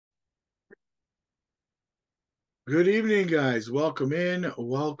Good evening, guys. Welcome in.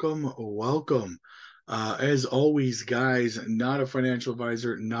 Welcome. As always, guys, not a financial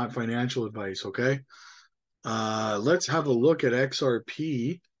advisor, not financial advice, okay? Let's have a look at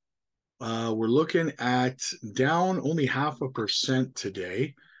XRP. We're looking at down only 0.5%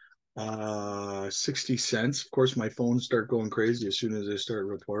 today, 60 cents. Of course, my phones start going crazy as soon as I start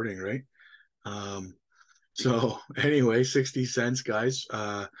reporting, right? Um, so anyway, 60 cents, guys.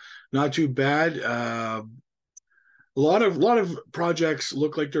 Not too bad. A lot of projects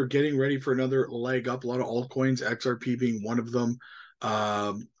look like they're getting ready for another leg up. A lot of altcoins, XRP being one of them.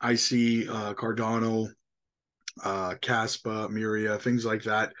 I see Cardano, Caspa, Miria, things like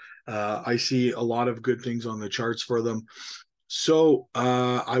that. I see a lot of good things on the charts for them. So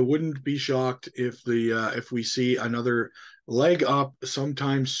I wouldn't be shocked if we see another leg up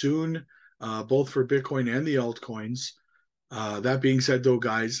sometime soon, both for Bitcoin and the altcoins. That being said, though,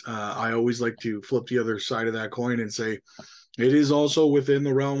 guys, I always like to flip the other side of that coin and say it is also within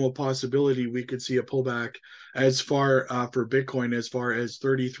the realm of possibility we could see a pullback as far for Bitcoin as far as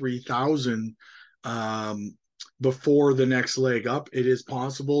 33,000 before the next leg up. It is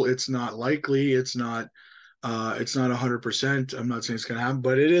possible. It's not likely. It's not 100%. I'm not saying it's going to happen,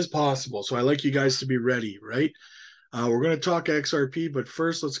 but it is possible. So I like you guys to be ready, right? We're going to talk XRP, but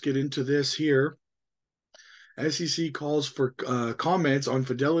first let's get into this here. SEC calls for comments on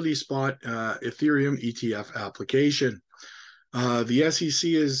Fidelity Spot Ethereum ETF application. The SEC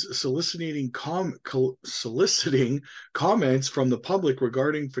is soliciting comments from the public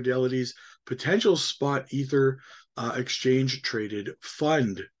regarding Fidelity's potential spot Ether exchange traded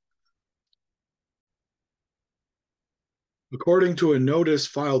fund. According to a notice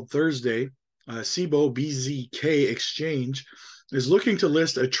filed Thursday, SIBO BZK Exchange is looking to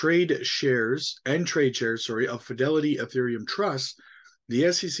list trade shares of Fidelity Ethereum Trust. The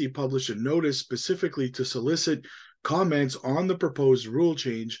SEC published a notice specifically to solicit comments on the proposed rule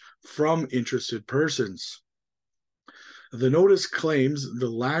change from interested persons. The notice claims the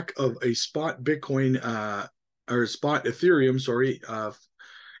lack of a spot Bitcoin or spot Ethereum,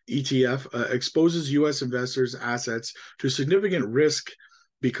 ETF exposes U.S. investors' assets to significant risk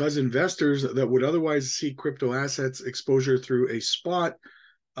because investors that would otherwise seek crypto assets exposure through a spot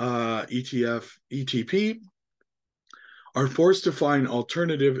ETF, ETP, are forced to find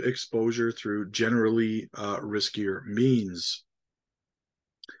alternative exposure through generally riskier means.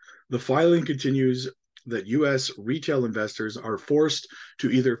 The filing continues that U.S. retail investors are forced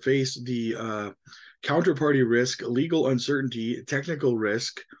to either face the counterparty risk, legal uncertainty, technical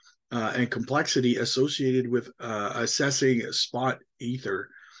risk, and complexity associated with assessing spot ether,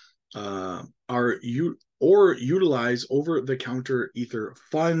 or utilize over-the-counter ether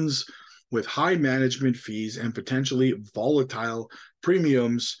funds with high management fees and potentially volatile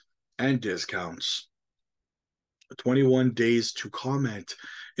premiums and discounts. 21 days to comment.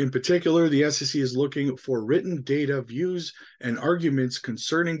 In particular, the SEC is looking for written data, views, and arguments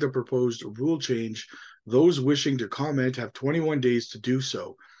concerning the proposed rule change. Those wishing to comment have 21 days to do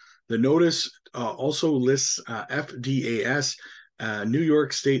so. The notice also lists FDAS, New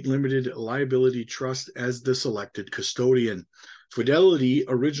York State Limited Liability Trust, as the selected custodian. Fidelity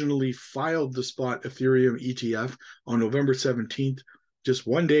originally filed the spot Ethereum ETF on November 17th, just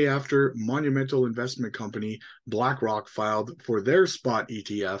one day after monumental investment company BlackRock filed for their spot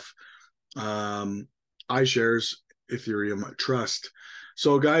ETF, iShares Ethereum Trust.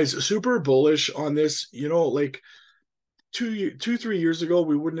 So, guys, super bullish on this. You know, like 3 years ago,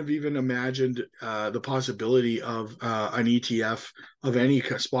 we wouldn't have even imagined the possibility of an ETF of any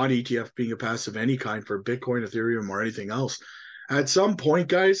spot ETF being a passive any kind for Bitcoin, Ethereum, or anything else. At some point,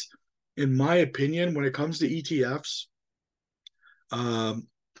 guys, in my opinion, when it comes to ETFs,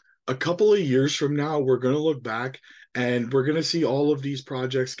 a couple of years from now, we're going to look back and we're going to see all of these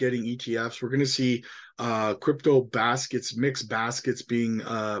projects getting ETFs. We're going to see crypto baskets, mixed baskets being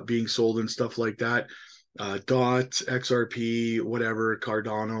sold and stuff like that. DOT, XRP, whatever,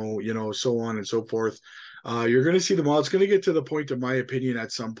 Cardano, you know, so on and so forth. You're going to see them all. It's going to get to the point, in my opinion,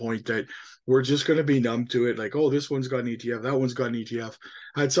 at some point that we're just going to be numb to it. Like, oh, this one's got an ETF, that one's got an ETF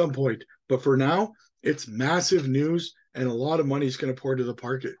at some point. But for now, it's massive news, and a lot of money is going to pour into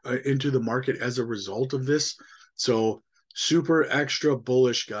the market as a result of this. So super extra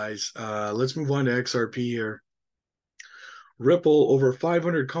bullish, guys. Let's move on to XRP here. Ripple, over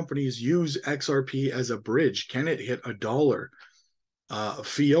 500 companies use XRP as a bridge. Can it hit $1?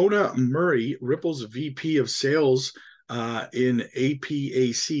 Fiona Murray, Ripple's VP of Sales in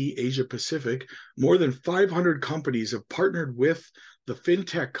APAC, Asia Pacific, more than 500 companies have partnered with the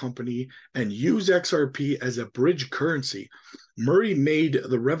fintech company and use XRP as a bridge currency. Murray made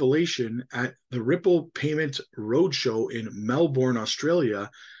the revelation at the Ripple Payment Roadshow in Melbourne,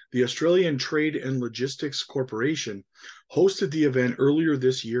 Australia. The Australian Trade and Logistics Corporation hosted the event earlier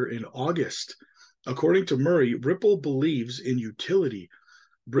this year in August. According to Murray, Ripple believes in utility.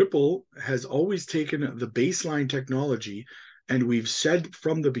 Ripple has always taken the baseline technology, and we've said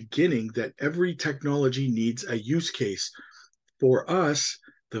from the beginning that every technology needs a use case. For us,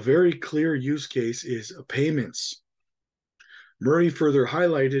 the very clear use case is payments. Murray further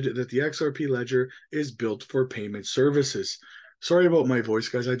highlighted that the XRP ledger is built for payment services. Sorry about my voice,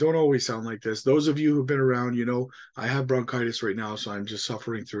 guys. I don't always sound like this. Those of you who've been around, you know, I have bronchitis right now, so I'm just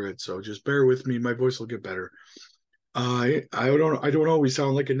suffering through it. So just bear with me. My voice will get better. I don't always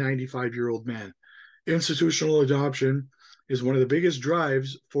sound like a 95-year-old man. Institutional adoption is one of the biggest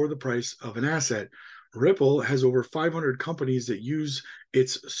drives for the price of an asset. Ripple has over 500 companies that use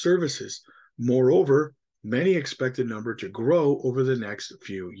its services. Moreover, many expect the number to grow over the next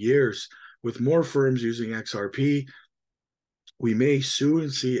few years. With more firms using XRP, we may soon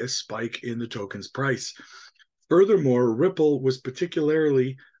see a spike in the token's price. Furthermore, Ripple was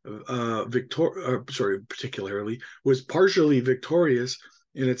partially victorious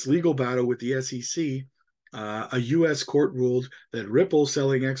in its legal battle with the SEC. A U.S. court ruled that Ripple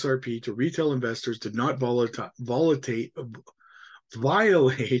selling XRP to retail investors did not violate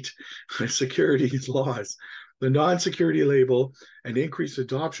securities laws. The non-security label and increased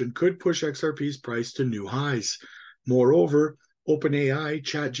adoption could push XRP's price to new highs. Moreover, OpenAI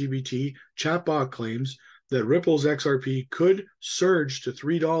ChatGPT chatbot claims that Ripple's XRP could surge to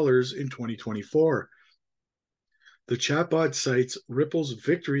 $3 in 2024. The chatbot cites Ripple's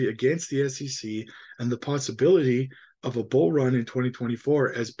victory against the SEC and the possibility of a bull run in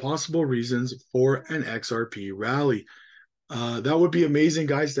 2024 as possible reasons for an XRP rally. That would be amazing,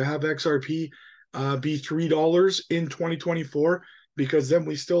 guys, to have XRP be $3 in 2024, because then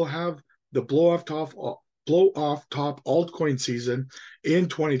we still have the blow off top altcoin season in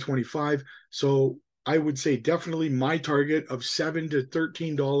 2025. So I would say definitely my target of $7 to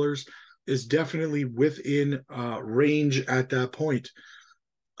 $13 is definitely within range at that point.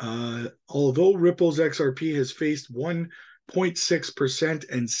 Although Ripple's XRP has faced 1.6%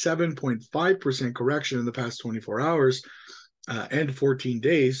 and 7.5% correction in the past 24 hours and 14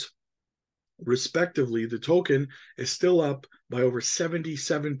 days, respectively, the token is still up by over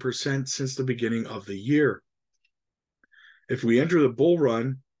 77% since the beginning of the year. If we enter the bull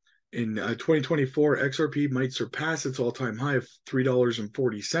run in 2024, XRP might surpass its all-time high of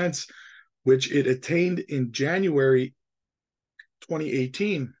 $3.40, which it attained in January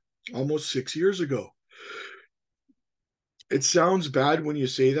 2018, almost 6 years ago. It sounds bad when you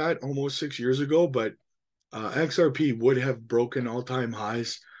say that, almost 6 years ago, but XRP would have broken all-time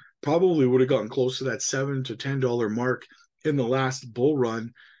highs, probably would have gotten close to that $7 to $10 mark in the last bull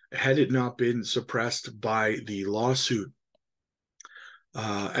run had it not been suppressed by the lawsuit.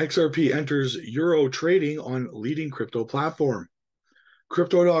 XRP enters euro trading on leading crypto platform.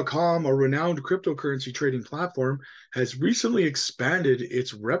 Crypto.com, a renowned cryptocurrency trading platform, has recently expanded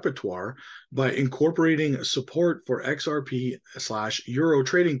its repertoire by incorporating support for XRP/euro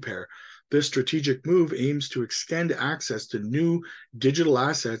trading pair. This strategic move aims to extend access to new digital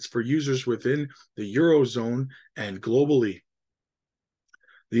assets for users within the Eurozone and globally.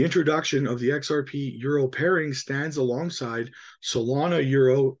 The introduction of the XRP Euro pairing stands alongside Solana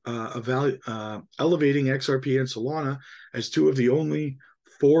Euro, elevating XRP and Solana as two of the only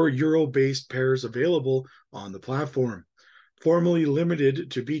 4 Euro-based pairs available on the platform. Formerly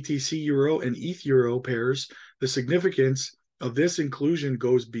limited to BTC Euro and ETH Euro pairs, the significance of this inclusion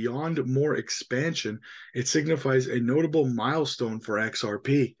goes beyond more expansion. It signifies a notable milestone for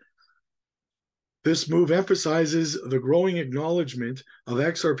XRP. This move emphasizes the growing acknowledgement of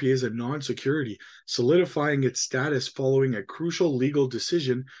XRP as a non-security, solidifying its status following a crucial legal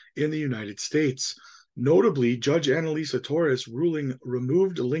decision in the United States. Notably, Judge Annalisa Torres' ruling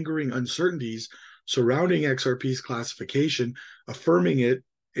removed lingering uncertainties surrounding XRP's classification, affirming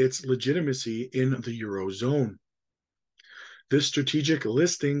its legitimacy in the Eurozone. This strategic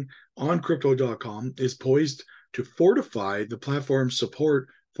listing on Crypto.com is poised to fortify the platform's support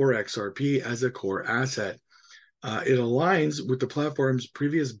for XRP as a core asset. It aligns with the platform's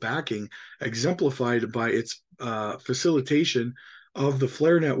previous backing, exemplified by its facilitation of the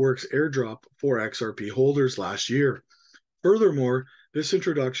Flare Network's airdrop for XRP holders last year. Furthermore, this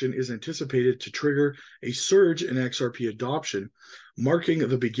introduction is anticipated to trigger a surge in XRP adoption, marking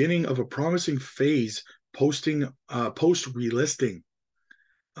the beginning of a promising phase post-relisting.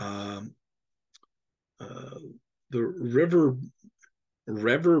 The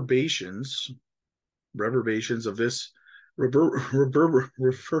reverberations of this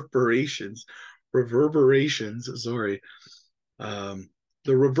reverberations, sorry. Um,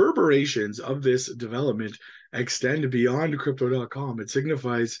 the reverberations of this development extend beyond crypto.com. It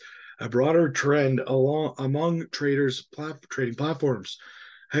signifies a broader trend among trading platforms,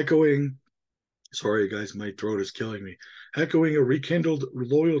 echoing, sorry guys, my throat is killing me, echoing a rekindled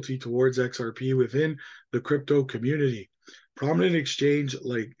loyalty towards XRP within the crypto community. Prominent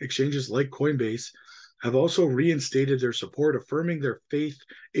exchanges like Coinbase have also reinstated their support, affirming their faith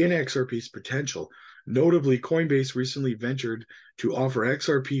in XRP's potential. Notably, Coinbase recently ventured to offer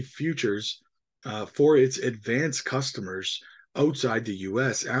XRP futures for its advanced customers outside the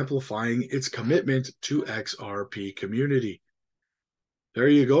US, amplifying its commitment to XRP community. There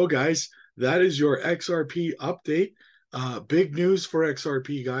you go, guys. That is your XRP update. Big news for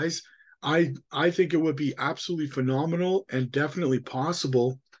XRP, guys. I think it would be absolutely phenomenal and definitely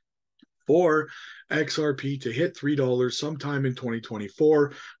possible for XRP to hit $3 sometime in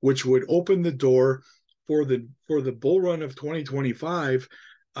 2024, which would open the door for the bull run of 2025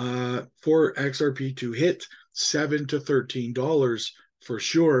 for XRP to hit $7 to $13 for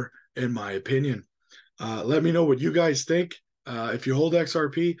sure, in my opinion. Let me know what you guys think. If you hold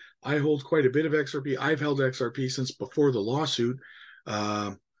XRP, I hold quite a bit of XRP. I've held XRP since before the lawsuit,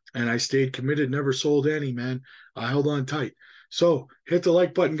 uh, and I stayed committed, never sold any, man. I held on tight. So hit the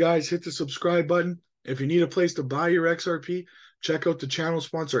like button, guys. Hit the subscribe button. If you need a place to buy your XRP, check out the channel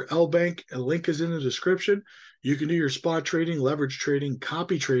sponsor, L Bank. A link is in the description. You can do your spot trading, leverage trading,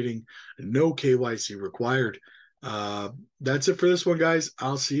 copy trading, no KYC required. That's it for this one, guys.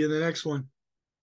 I'll see you in the next one.